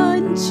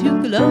beacon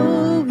to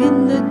glow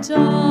in the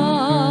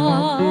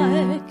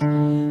dark.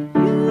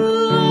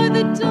 You are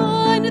the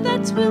dawn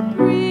that will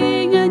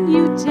bring a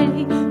new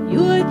day.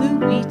 You're the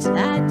wheat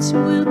that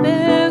will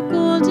bear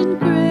golden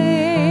grain.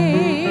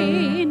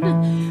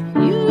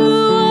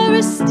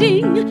 A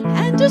sting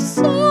and a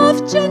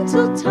soft,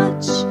 gentle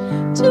touch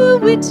to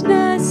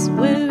witness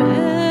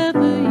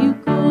wherever you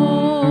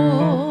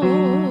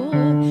go.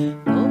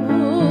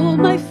 Go,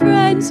 my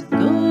friends,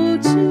 go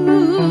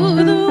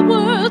to the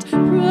world,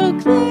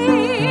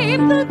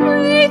 proclaim the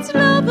great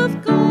love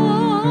of God.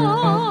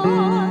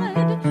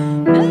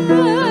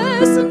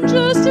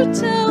 Messengers to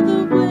tell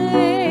the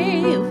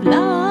way of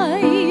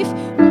life,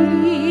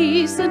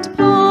 peace and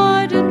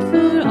pardon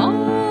for all.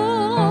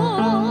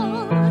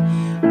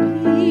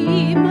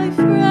 My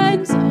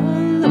friends, a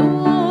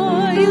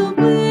loyal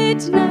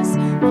witness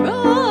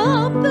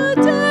from the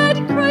dead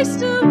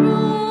Christ arose.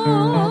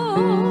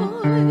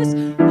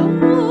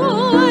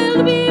 Oh,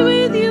 I'll be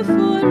with you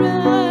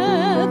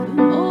forevermore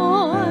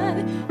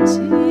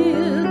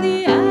till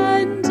the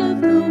end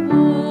of the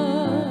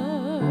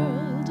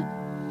world.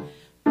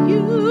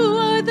 You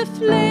are the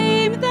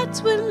flame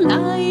that will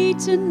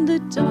lighten the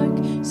dark,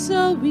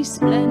 so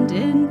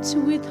resplendent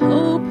with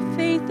hope,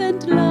 faith,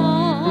 and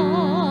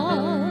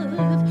love.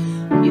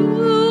 You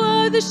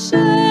are the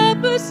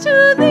shepherds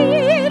to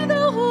lead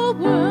the whole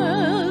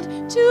world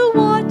to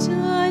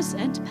waters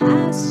and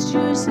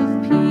pastures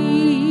of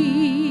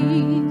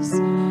peace.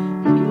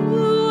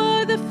 You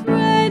are the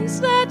friends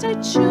that I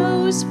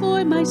chose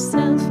for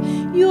myself.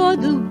 You're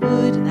the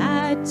wood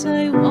that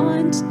I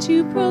want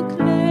to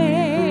proclaim.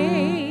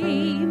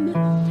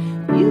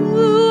 You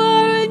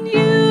are a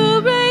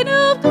new reign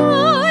of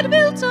God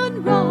built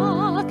on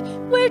rock,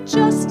 where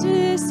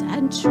justice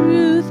and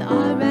truth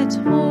are at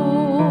home.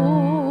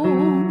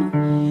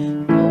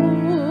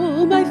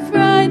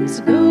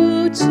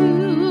 Go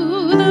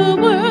to the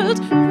world,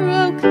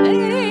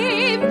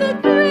 proclaim the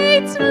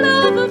great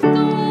love of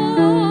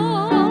God.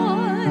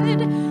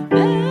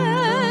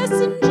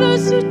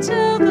 Messengers who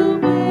tell the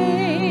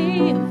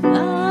way of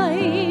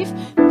life,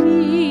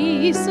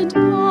 peace and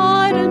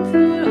pardon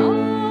for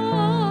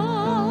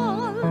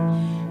all.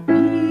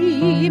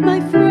 Be my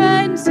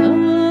friends, a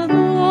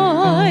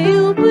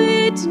loyal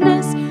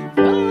witness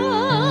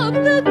from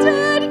the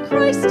dead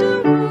Christ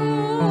arose.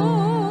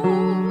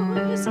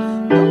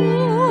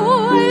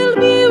 I'll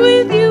be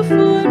with you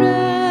forevermore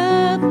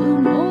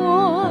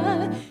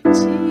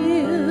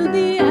till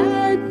the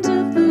end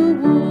of the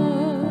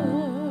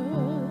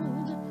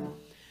world.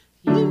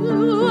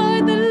 You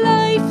are the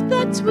life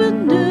that will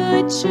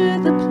nurture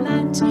the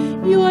plant.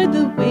 You are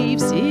the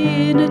waves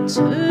in a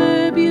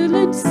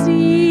turbulent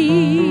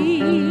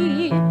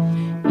sea.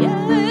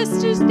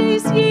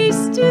 Yesterday's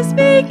yeast is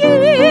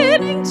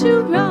beginning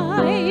to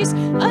rise.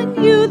 A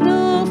new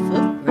loaf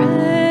of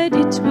bread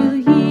it will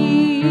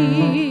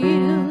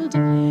yield.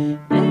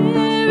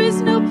 There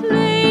is no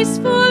place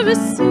for a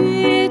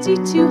city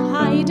to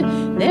hide.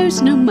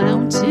 There's no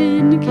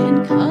mountain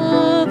can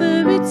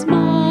cover its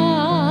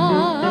might.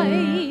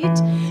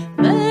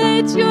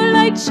 Let your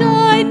light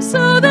shine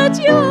so that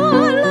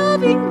your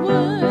loving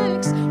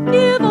works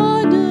give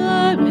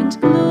honor and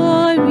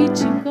glory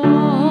to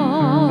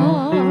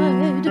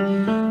God.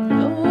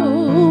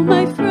 Go,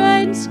 my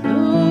friends,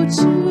 go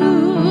to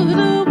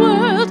the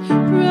world,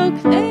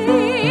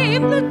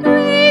 proclaim the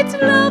great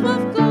love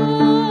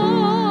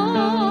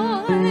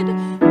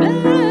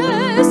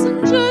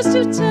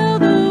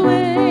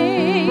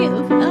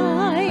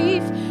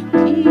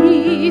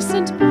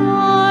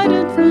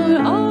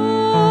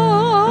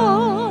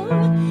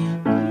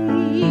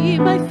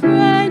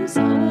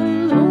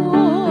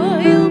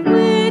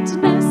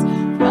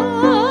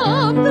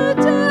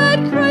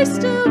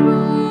Christ arose.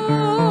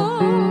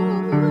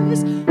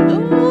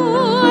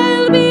 Oh,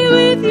 I'll be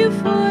with you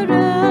forevermore,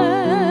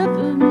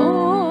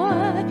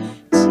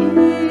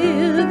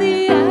 till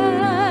the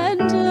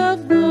end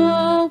of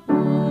the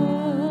world.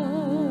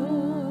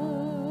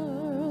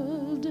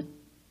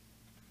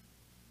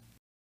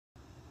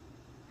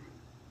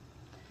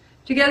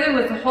 Together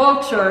with the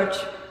whole church,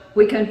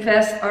 we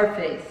confess our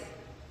faith.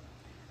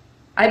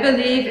 I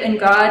believe in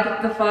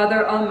God, the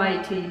Father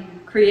Almighty,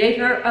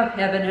 creator of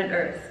heaven and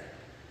earth.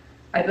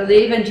 I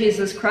believe in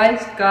Jesus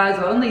Christ,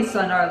 God's only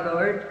Son, our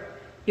Lord.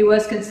 He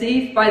was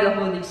conceived by the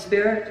Holy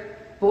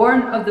Spirit,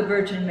 born of the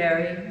Virgin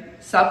Mary,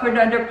 suffered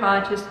under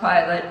Pontius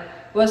Pilate,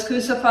 was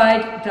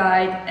crucified,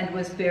 died, and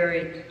was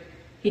buried.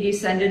 He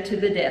descended to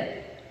the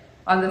dead.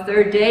 On the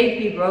third day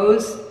he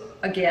rose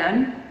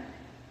again.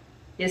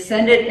 He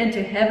ascended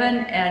into heaven,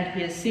 and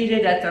he is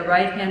seated at the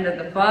right hand of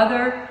the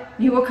Father.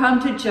 He will come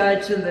to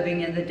judge the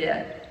living and the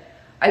dead.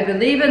 I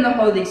believe in the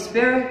Holy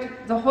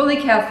Spirit, the Holy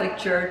Catholic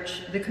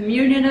Church, the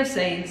communion of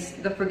saints,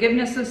 the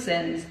forgiveness of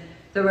sins,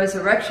 the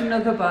resurrection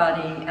of the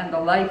body, and the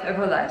life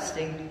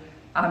everlasting.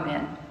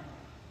 Amen.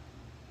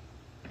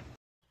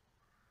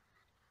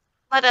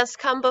 Let us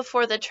come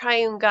before the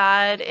triune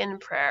God in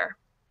prayer.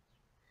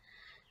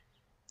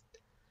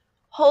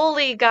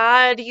 Holy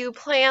God, you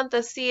plant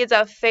the seeds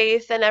of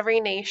faith in every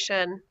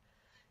nation.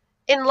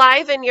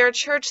 Enliven your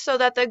church so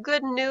that the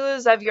good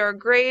news of your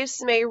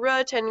grace may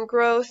root and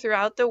grow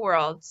throughout the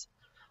world.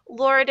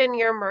 Lord, in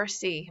your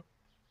mercy,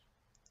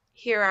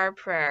 hear our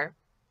prayer.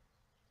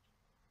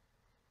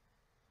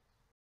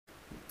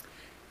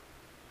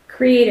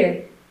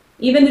 Creator,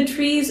 even the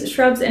trees,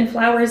 shrubs, and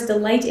flowers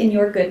delight in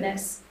your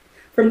goodness.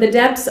 From the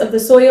depths of the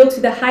soil to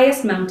the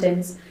highest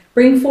mountains,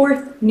 bring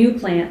forth new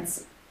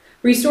plants.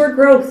 Restore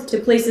growth to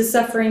places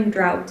suffering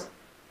drought.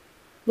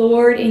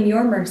 Lord, in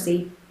your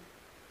mercy,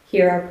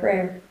 hear our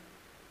prayer.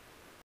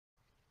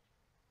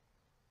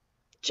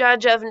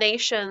 Judge of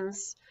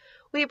nations,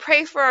 we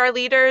pray for our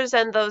leaders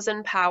and those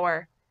in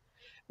power.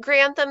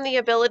 Grant them the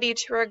ability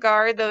to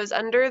regard those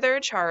under their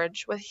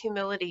charge with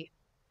humility,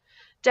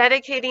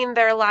 dedicating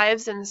their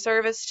lives in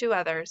service to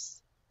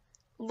others.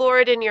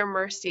 Lord, in your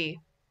mercy,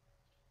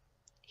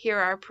 hear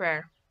our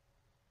prayer.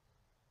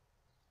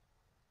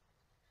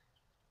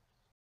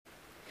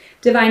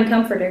 Divine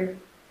Comforter,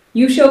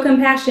 you show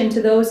compassion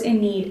to those in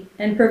need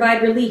and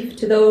provide relief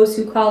to those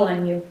who call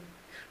on you.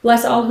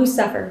 Bless all who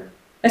suffer,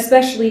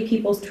 especially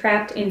people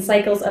trapped in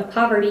cycles of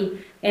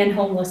poverty and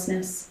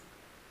homelessness.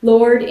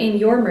 Lord, in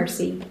your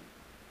mercy,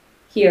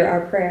 hear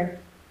our prayer.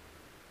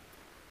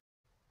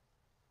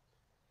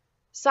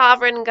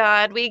 Sovereign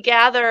God, we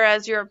gather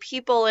as your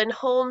people in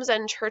homes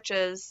and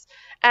churches,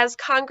 as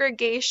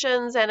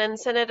congregations and in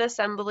synod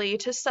assembly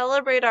to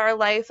celebrate our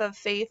life of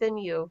faith in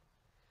you.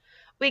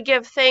 We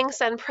give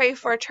thanks and pray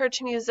for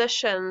church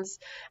musicians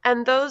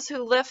and those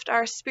who lift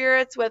our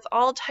spirits with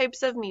all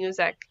types of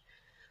music.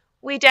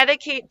 We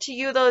dedicate to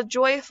you the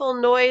joyful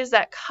noise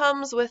that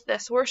comes with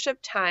this worship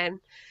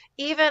time,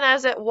 even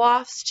as it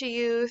wafts to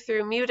you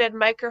through muted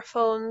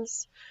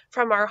microphones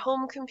from our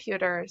home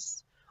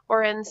computers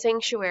or in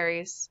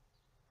sanctuaries.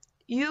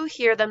 You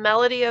hear the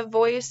melody of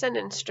voice and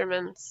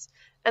instruments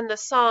and the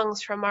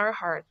songs from our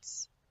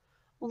hearts.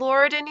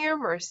 Lord, in your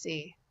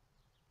mercy,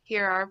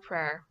 hear our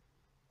prayer.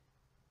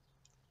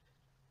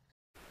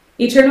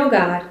 Eternal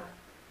God,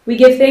 we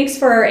give thanks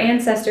for our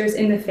ancestors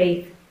in the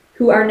faith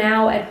who are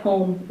now at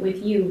home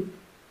with you.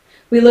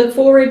 We look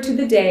forward to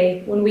the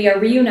day when we are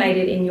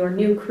reunited in your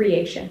new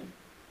creation.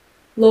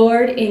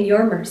 Lord, in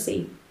your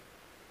mercy,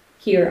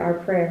 hear our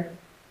prayer.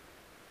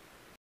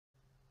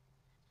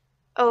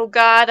 O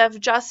God of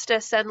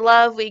justice and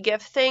love, we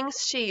give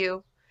thanks to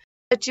you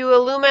that you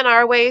illumine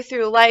our way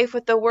through life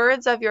with the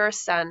words of your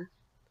Son.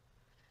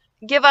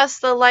 Give us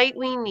the light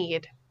we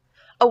need.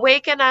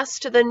 Awaken us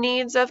to the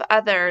needs of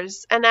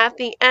others, and at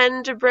the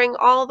end bring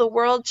all the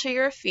world to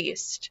your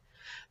feast.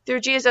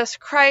 Through Jesus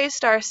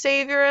Christ, our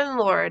Savior and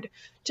Lord,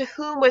 to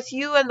whom with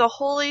you and the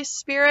Holy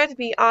Spirit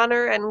be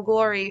honor and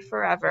glory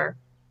forever.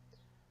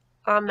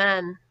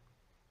 Amen.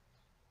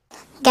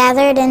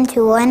 Gathered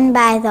into one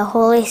by the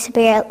Holy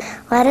Spirit,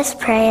 let us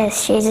pray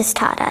as Jesus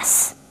taught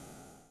us.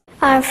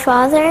 Our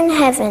Father in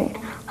heaven,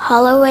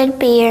 hallowed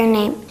be your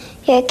name.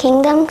 Your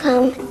kingdom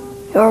come,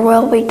 your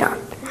will be done,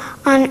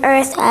 on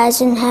earth as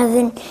in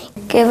heaven.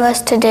 Give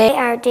us today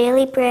our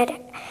daily bread.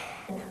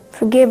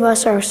 Forgive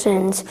us our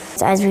sins,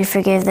 as we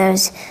forgive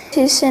those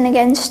who sin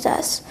against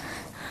us.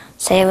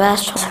 Save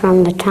us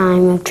from the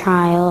time of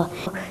trial,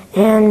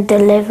 and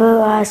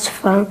deliver us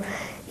from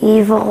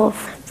evil.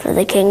 For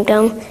the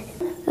kingdom,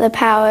 the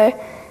power,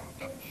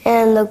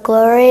 and the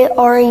glory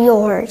are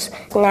yours,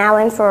 now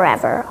and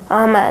forever.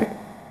 Amen.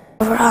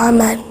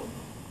 Amen.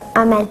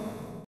 Amen.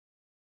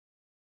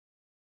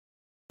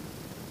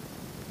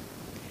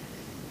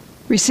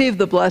 Receive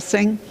the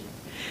blessing.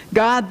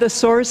 God, the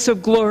source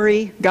of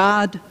glory,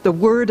 God, the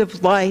word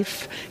of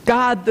life,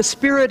 God, the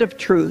spirit of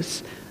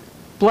truth,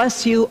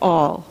 bless you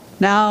all,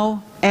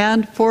 now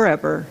and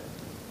forever.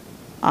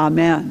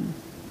 Amen.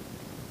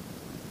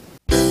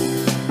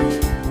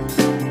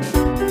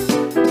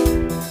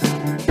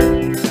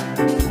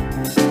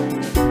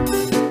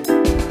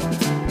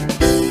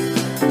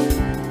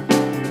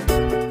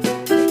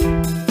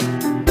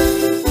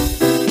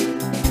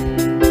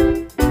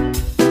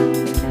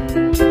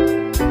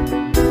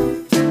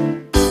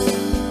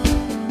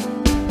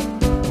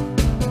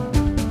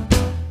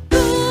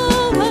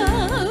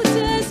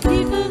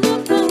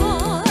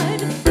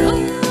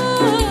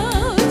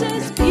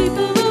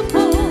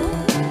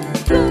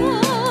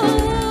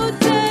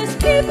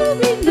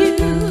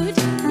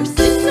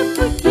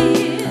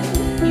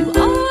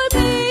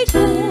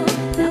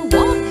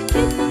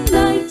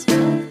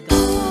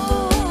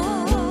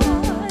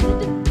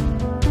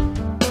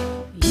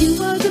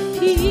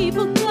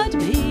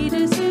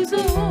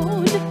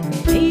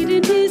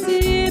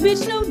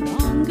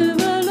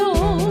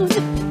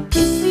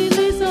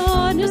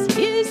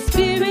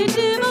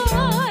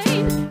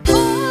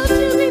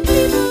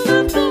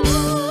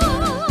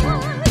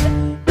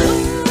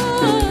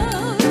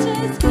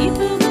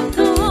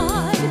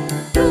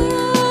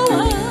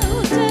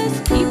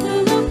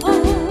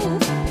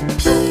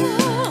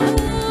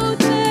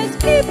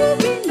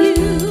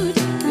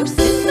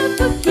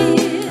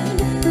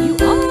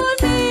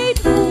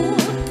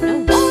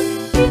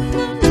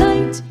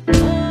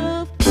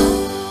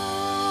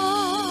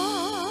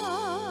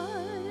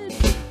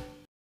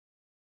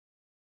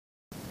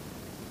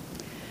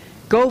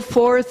 Go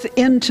forth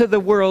into the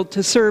world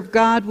to serve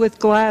God with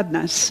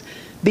gladness.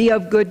 Be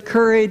of good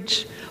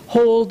courage.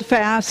 Hold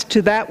fast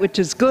to that which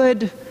is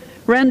good.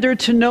 Render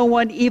to no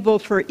one evil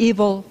for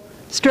evil.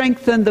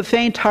 Strengthen the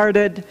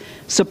faint-hearted.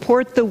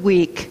 Support the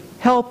weak.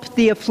 Help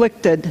the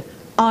afflicted.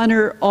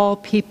 Honor all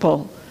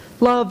people.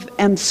 Love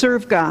and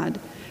serve God,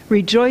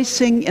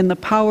 rejoicing in the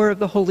power of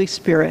the Holy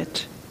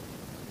Spirit.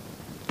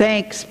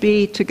 Thanks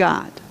be to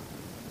God.